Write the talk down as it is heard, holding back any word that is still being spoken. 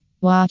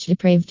Watch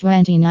Depraved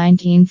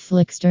 2019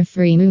 Flixtor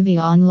free movie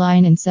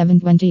online in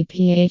 720p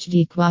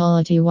HD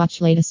quality.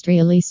 Watch latest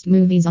released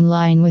movies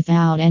online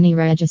without any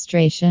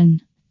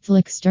registration.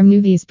 Flixtor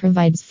Movies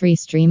provides free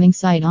streaming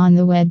site on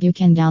the web. You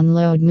can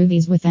download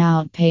movies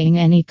without paying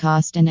any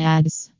cost and ads.